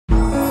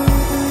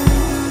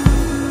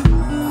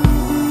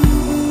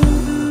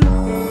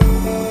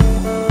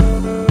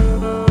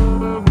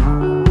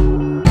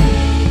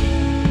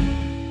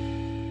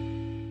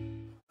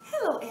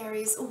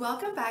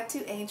welcome back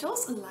to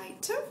Angel's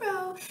Light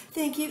Tarot.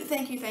 Thank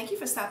you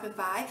for stopping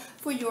by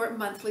for your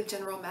monthly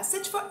general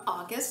message for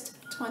August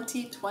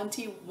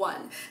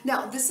 2021.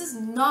 Now, this is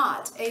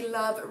not a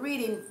love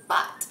reading,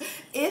 but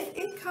if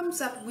it comes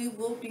up, we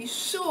will be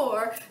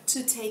sure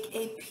to take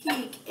a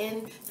peek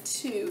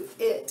into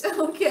it,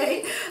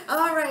 okay?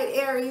 All right,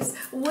 Aries,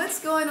 what's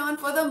going on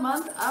for the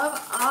month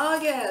of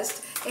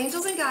August?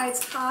 Angels and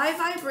guides, high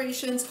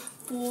vibrations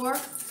for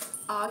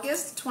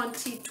August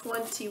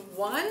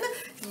 2021.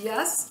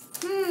 Yes.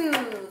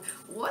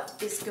 What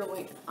is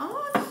going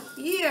on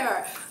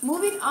here?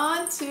 Moving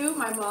on to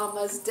my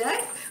mama's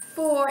deck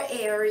for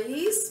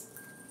Aries.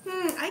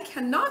 I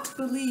cannot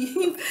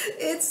believe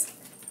it's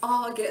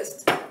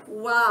August.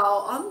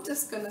 Wow. I'm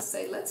just going to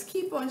say, let's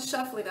keep on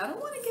shuffling. I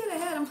don't want to get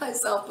ahead of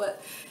myself, but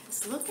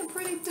it's looking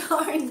pretty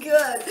darn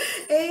good.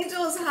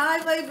 Angels, high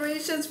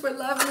vibrations for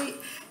lovely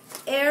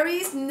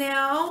Aries.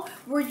 Now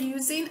we're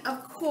using,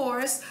 of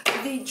course,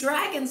 the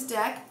Dragon's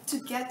deck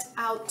to get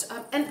out,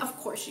 and of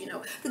course, you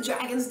know, the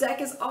Dragon's deck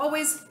is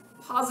always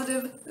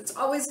positive. It's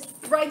always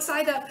right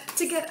side up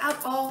to get out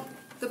all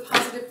the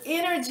positive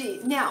energy.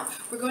 Now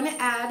we're going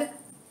to add,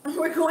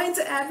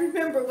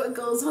 remember, what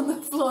goes on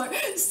the floor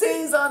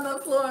stays on the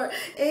floor.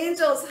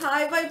 Angels,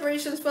 high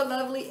vibrations for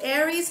lovely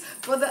Aries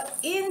for the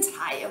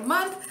entire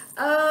month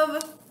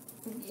of,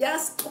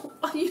 yes,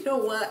 you know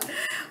what?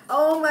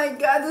 Oh my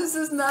God, this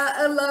is not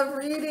a love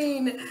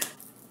reading.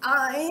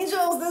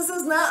 Angels, this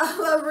is not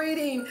a love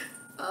reading.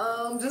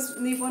 Just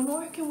need one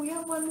more. Can we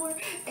have one more?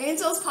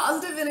 Angels,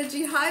 positive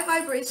energy, high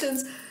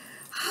vibrations.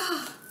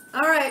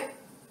 All right,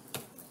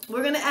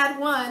 we're gonna add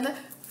one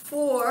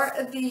for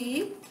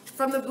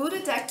from the Buddha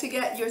deck to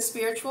get your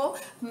spiritual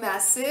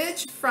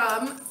message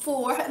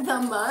for the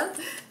month.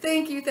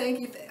 Thank you.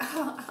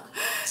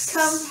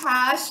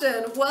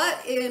 Compassion.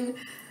 What in,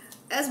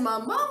 as my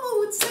mama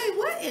would say,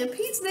 what in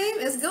Pete's name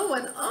is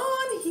going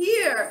on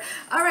here?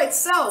 All right,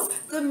 so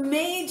the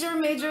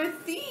major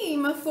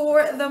theme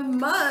for the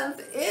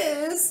month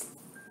is,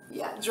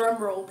 yeah, drum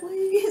roll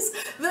please,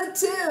 the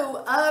Two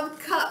of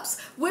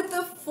Cups with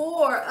the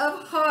Four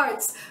of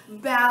Hearts,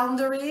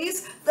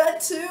 boundaries, the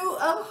Two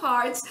of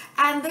Hearts,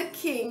 and the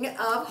King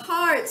of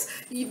Hearts.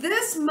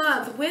 This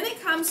month, when it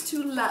comes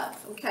to love,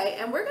 okay,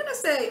 and we're gonna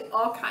say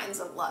all kinds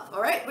of love,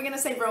 all right? We're gonna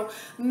say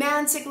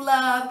romantic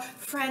love,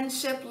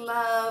 friendship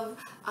love,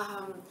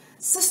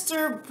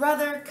 sister,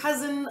 brother,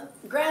 cousin,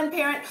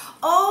 grandparent,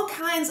 all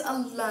kinds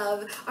of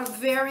love are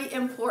very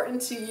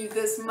important to you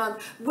this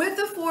month. With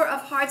the Four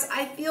of Hearts,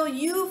 I feel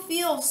you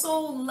feel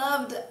so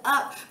loved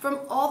up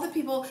from all the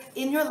people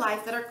in your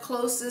life that are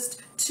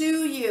closest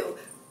to you.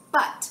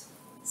 But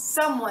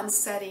someone's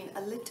setting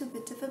a little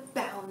bit of a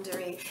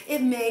boundary.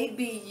 It may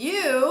be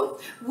you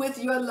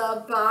with your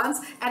love bonds,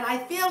 and I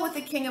feel with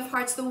the King of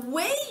Hearts, the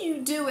way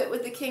you do it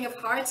with the King of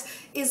Hearts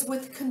is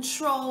with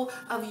control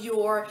of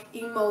your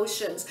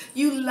emotions.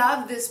 You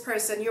love this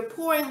person, you're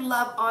pouring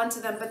love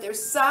onto them, but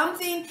there's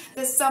something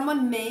that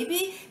someone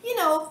maybe, you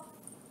know,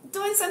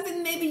 doing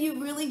something maybe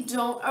you really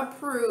don't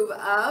approve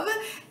of,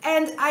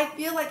 and I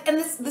feel like, and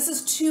this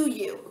is to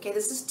you, okay,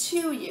 this is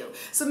to you.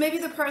 So maybe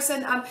the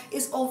person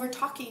is over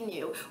talking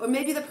you, or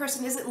maybe the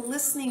person isn't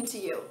listening to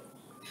you,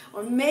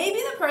 or maybe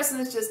the person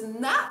is just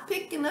not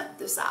picking up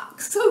the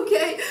socks,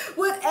 okay?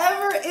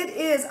 Whatever it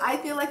is, I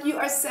feel like you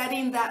are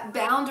setting that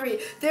boundary.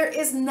 There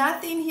is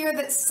nothing here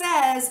that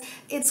says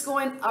it's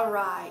going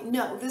awry.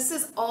 No, this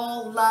is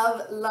all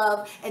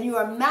love, and you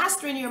are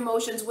mastering your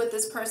emotions with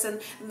this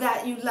person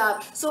that you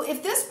love. So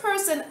if this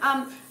person,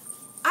 I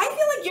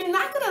feel like you're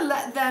not going to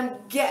let them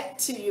get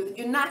to you.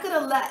 You're not going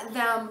to let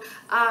them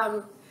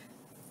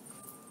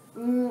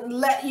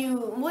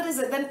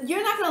then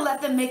you're not going to let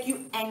them make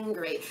you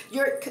angry.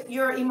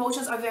 Your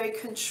emotions are very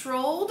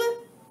controlled.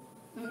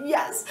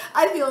 Yes,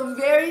 I feel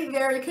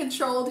very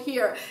controlled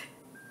here.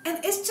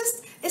 And it's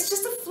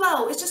just a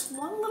flow. It's just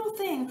one little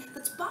thing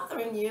that's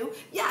bothering you.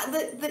 Yeah,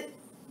 that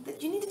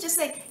you need to just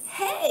say,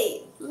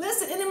 hey,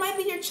 listen, and it might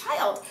be your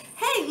child.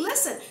 Hey,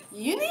 listen,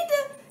 you need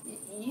to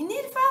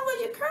follow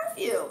your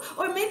curfew.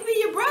 Or maybe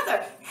your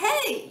brother.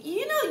 Hey,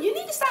 you know, you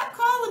need to stop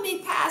calling me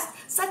past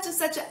such and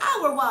such an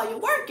hour while you're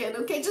working,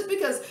 okay? Just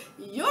because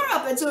you're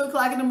up at 2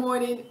 o'clock in the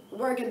morning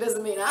working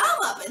doesn't mean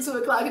I'm up at 2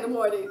 o'clock in the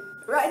morning,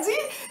 right? See,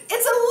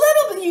 it's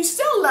a little bit, you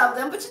still love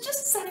them, but you're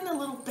just setting a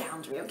little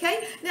boundary,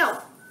 okay?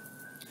 Now,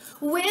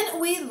 when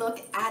we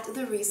look at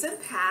the recent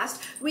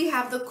past, we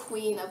have the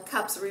Queen of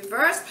Cups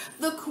reversed,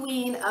 the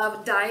Queen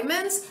of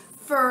Diamonds,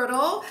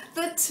 fertile,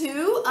 the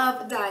Two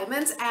of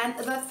Diamonds, and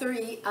the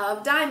Three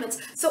of Diamonds.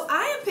 So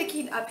I am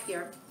picking up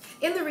here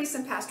in the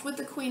recent past with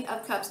the Queen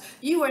of Cups,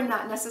 you were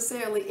not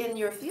necessarily in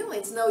your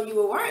feelings. No, you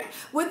weren't.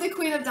 With the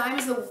Queen of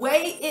Diamonds, the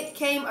way it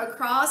came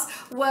across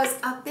was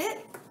a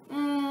bit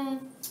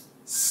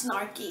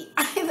snarky.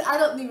 I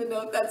don't even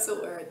know if that's a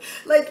word.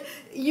 Like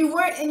you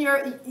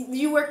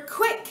were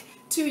quick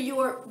to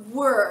your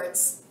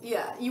words.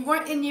 Yeah, you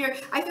weren't in your,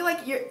 I feel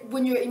like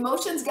when your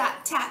emotions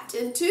got tapped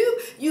into,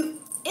 you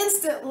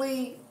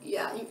instantly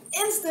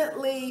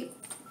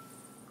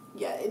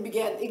Yeah,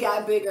 it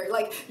got bigger.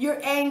 Like your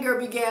anger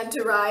began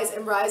to rise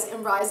and rise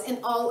and rise in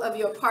all of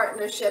your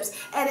partnerships,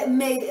 and it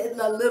made it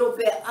a little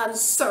bit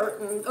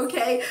uncertain.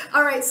 Okay,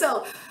 all right,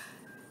 so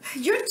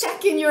you're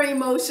checking your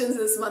emotions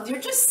this month.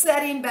 You're just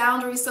setting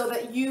boundaries so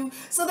that you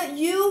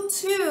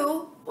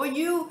too, or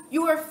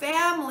your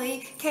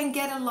family can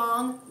get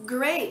along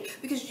great,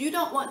 because you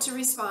don't want to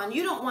respond,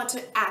 you don't want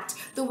to act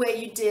the way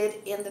you did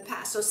in the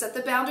past. So set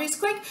the boundaries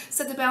quick,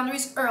 set the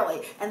boundaries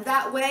early, and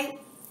that way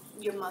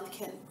your month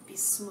can be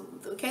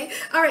smooth. Okay,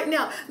 all right,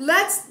 now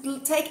let's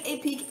take a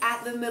peek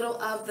at the middle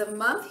of the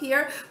month.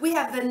 Here we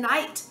have the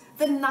Knight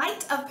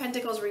of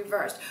Pentacles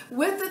reversed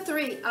with the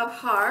Three of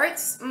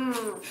Hearts,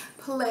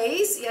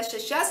 place,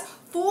 yes,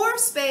 Four of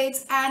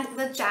Spades, and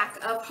the Jack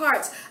of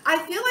Hearts. I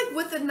feel like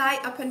with the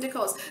Knight of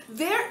Pentacles,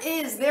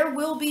 there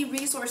will be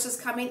resources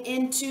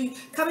coming to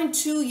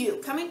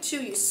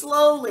you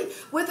slowly.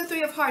 With the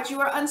Three of Hearts, you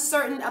are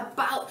uncertain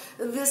about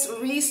this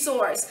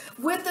resource.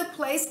 With the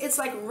place, it's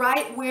like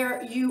right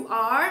where you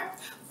are.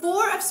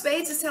 Four of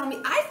Spades is telling me,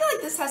 I feel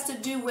like this has to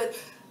do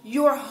with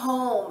your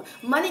home,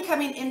 money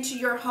coming into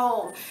your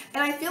home.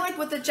 And I feel like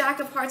with the Jack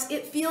of Hearts,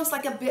 it feels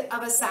like a bit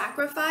of a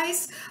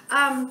sacrifice.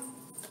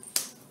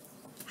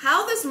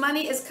 How this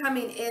money is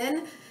coming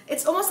in,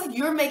 it's almost like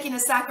you're making a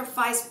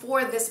sacrifice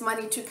for this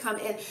money to come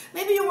in.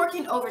 Maybe you're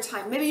working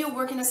overtime, maybe you're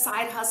working a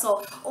side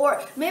hustle,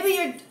 or maybe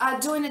you're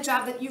doing a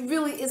job that you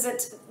really is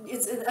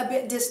a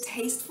bit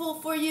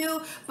distasteful for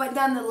you, but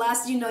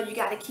nonetheless, you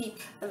got to keep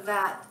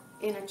that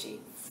energy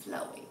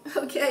flowing.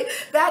 Okay,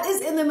 that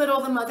is in the middle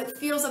of the month. It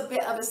feels a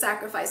bit of a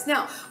sacrifice.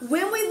 Now,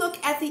 when we look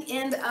at the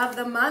end of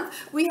the month,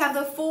 we have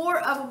the Four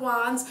of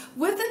Wands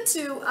with the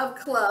Two of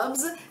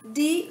Clubs,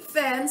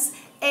 Defense,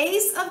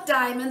 Ace of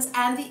Diamonds,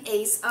 and the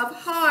Ace of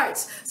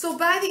Hearts. So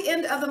by the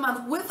end of the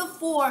month, with the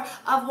Four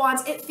of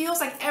Wands, it feels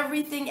like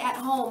everything at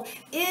home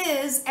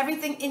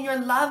everything in your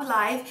love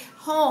life,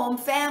 home,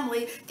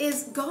 family,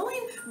 is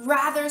going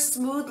rather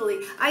smoothly.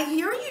 I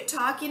hear you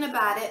talking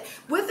about it.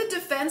 With the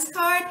Defense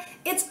card,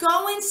 it's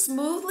going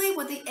smoothly.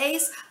 With the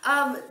Ace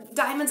of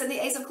Diamonds and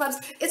the Ace of Clubs,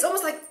 it's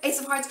almost like Ace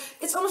of Hearts.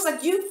 It's almost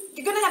like you're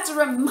going to have to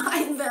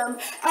remind them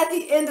at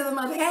the end of the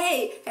month,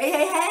 hey,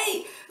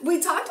 we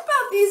talked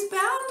about these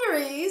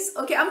boundaries.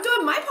 Okay, I'm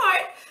doing my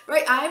part,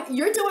 right?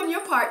 You're doing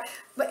your part.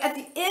 But at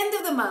the end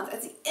of the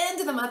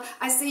month,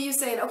 I see you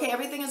saying, okay,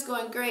 everything is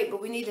going great,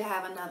 but we need to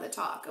have another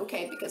talk,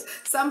 okay? Because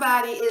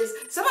somebody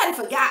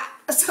forgot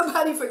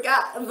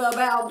the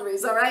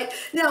boundaries, all right?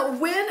 Now,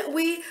 when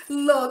we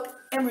look,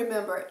 and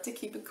remember to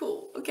keep it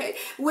cool, okay?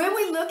 When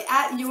we look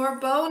at your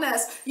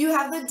bonus, you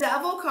have the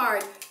Devil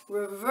card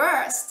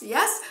reversed,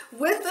 yes,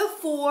 with the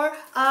Four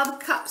of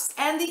Cups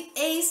and the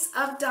Ace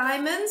of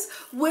Diamonds,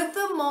 with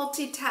the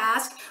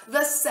multitask,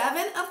 the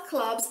Seven of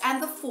Clubs,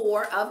 and the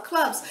Four of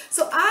Clubs.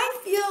 So I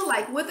feel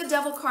like with the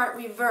Devil card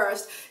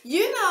reversed,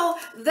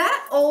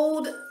 that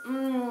old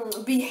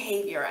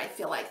behavior, I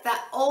feel like,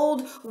 that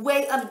old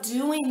way of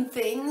doing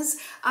things,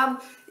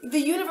 the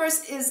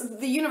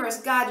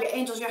universe, God, your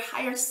angels, your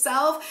higher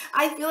self.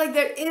 I feel like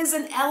there is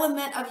an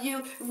element of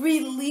you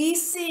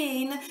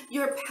releasing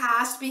your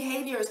past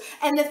behaviors.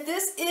 And if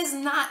this is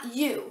not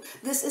you,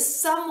 this is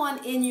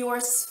someone in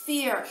your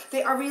sphere.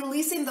 They are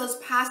releasing those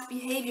past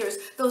behaviors,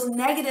 those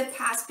negative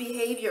past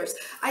behaviors.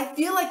 I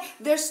feel like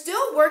they're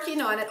still working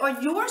on it, or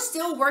you're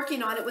still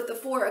working on it with the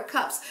Four of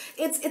Cups.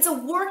 It's a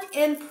work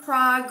in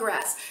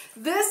progress.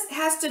 This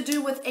has to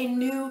do with a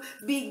new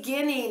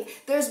beginning.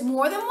 There's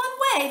more than one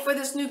way for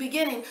this new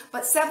beginning,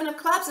 but Seven of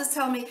Clubs is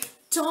telling me,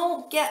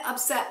 don't get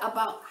upset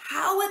about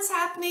how it's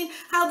happening,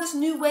 how this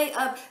new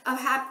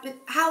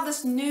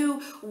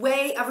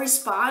way of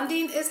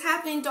responding is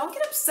happening. Don't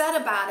get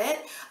upset about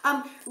it.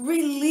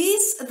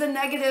 Release the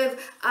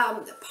negative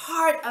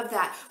part of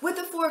that. With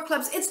the Four of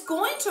Clubs, it's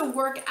going to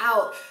work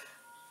out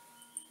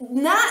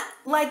not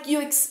like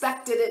you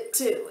expected it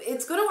to.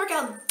 It's going to work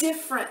out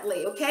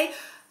differently, okay?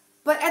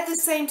 But at the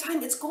same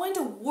time, it's going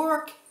to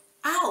work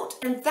out,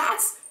 and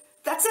that's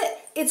it.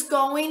 It's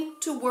going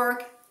to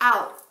work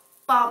out.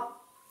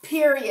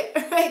 Period,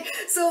 right?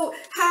 So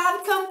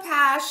have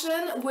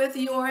compassion with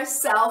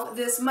yourself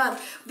this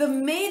month. The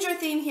major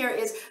theme here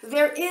is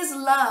there is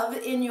love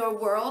in your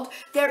world.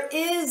 There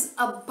is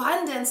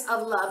abundance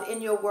of love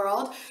in your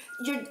world.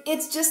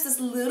 It's just this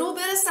little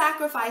bit of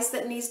sacrifice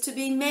that needs to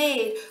be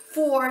made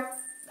for,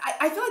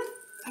 I feel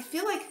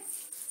like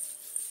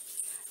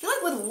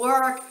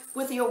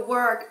with your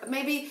work,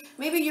 maybe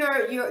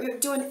you're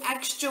doing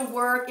extra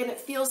work and it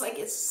feels like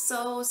it's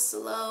so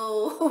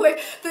slow.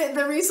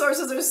 the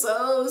resources are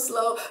so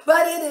slow,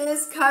 but it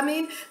is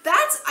coming.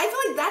 I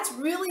feel like that's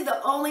really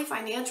the only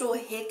financial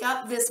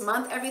hiccup this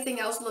month. Everything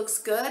else looks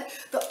good.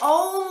 The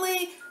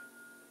only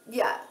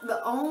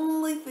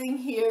thing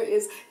here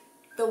is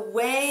the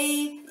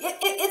way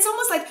it's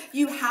almost like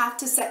you have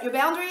to set your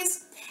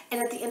boundaries,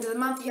 and at the end of the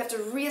month you have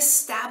to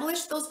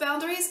reestablish those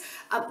boundaries.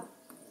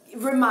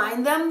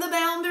 Remind them the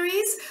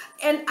boundaries.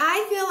 And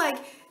I feel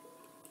like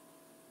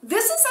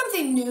this is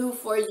something new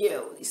for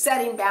you,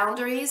 setting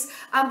boundaries,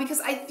 because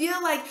I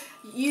feel like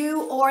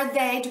you or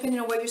they, depending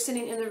on where you're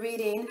sitting in the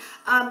reading,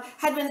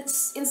 had been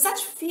in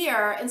such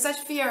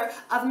fear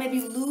of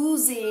maybe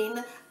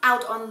losing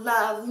out on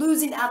love,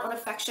 losing out on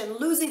affection,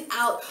 losing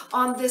out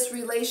on this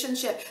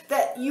relationship,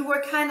 that you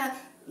were kind of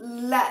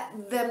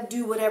let them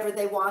do whatever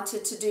they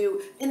wanted to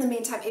do. In the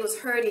meantime, it was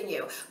hurting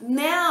you.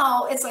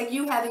 Now it's like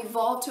you have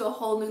evolved to a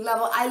whole new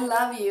level. I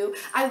love you.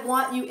 I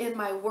want you in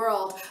my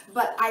world,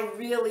 but I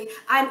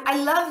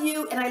love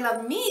you and I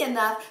love me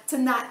enough to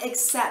not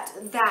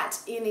accept that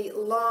any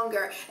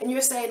longer. And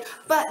you're saying,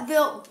 but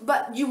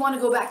you want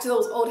to go back to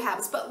those old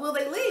habits. But will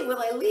they leave?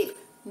 Will they leave?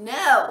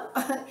 No.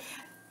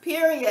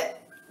 Period.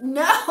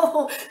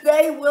 No,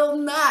 they will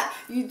not.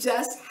 You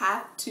just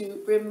have to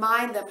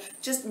remind them.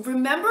 Just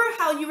remember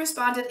how you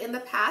responded in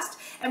the past,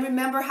 and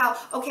remember how,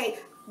 okay,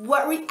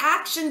 what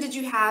reaction did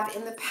you have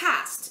in the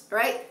past,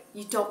 right?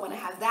 You don't want to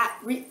have that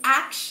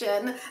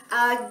reaction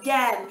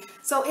again.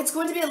 So it's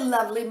going to be a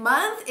lovely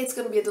month. It's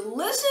going to be a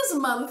delicious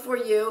month for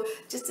you.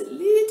 Just a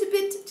little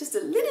bit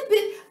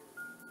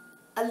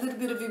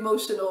of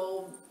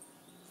emotional,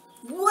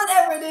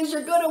 whatever it is,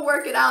 you're going to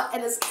work it out,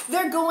 and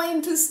they're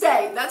going to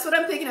stay. That's what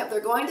I'm picking up. They're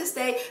going to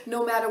stay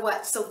no matter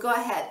what. So go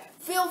ahead.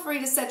 Feel free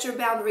to set your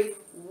boundary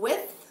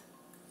with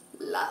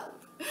love.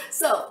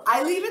 So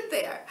I leave it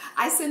there.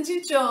 I send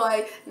you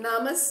joy,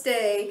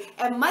 namaste,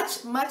 and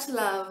much, much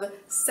love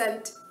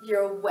sent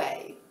your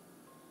way.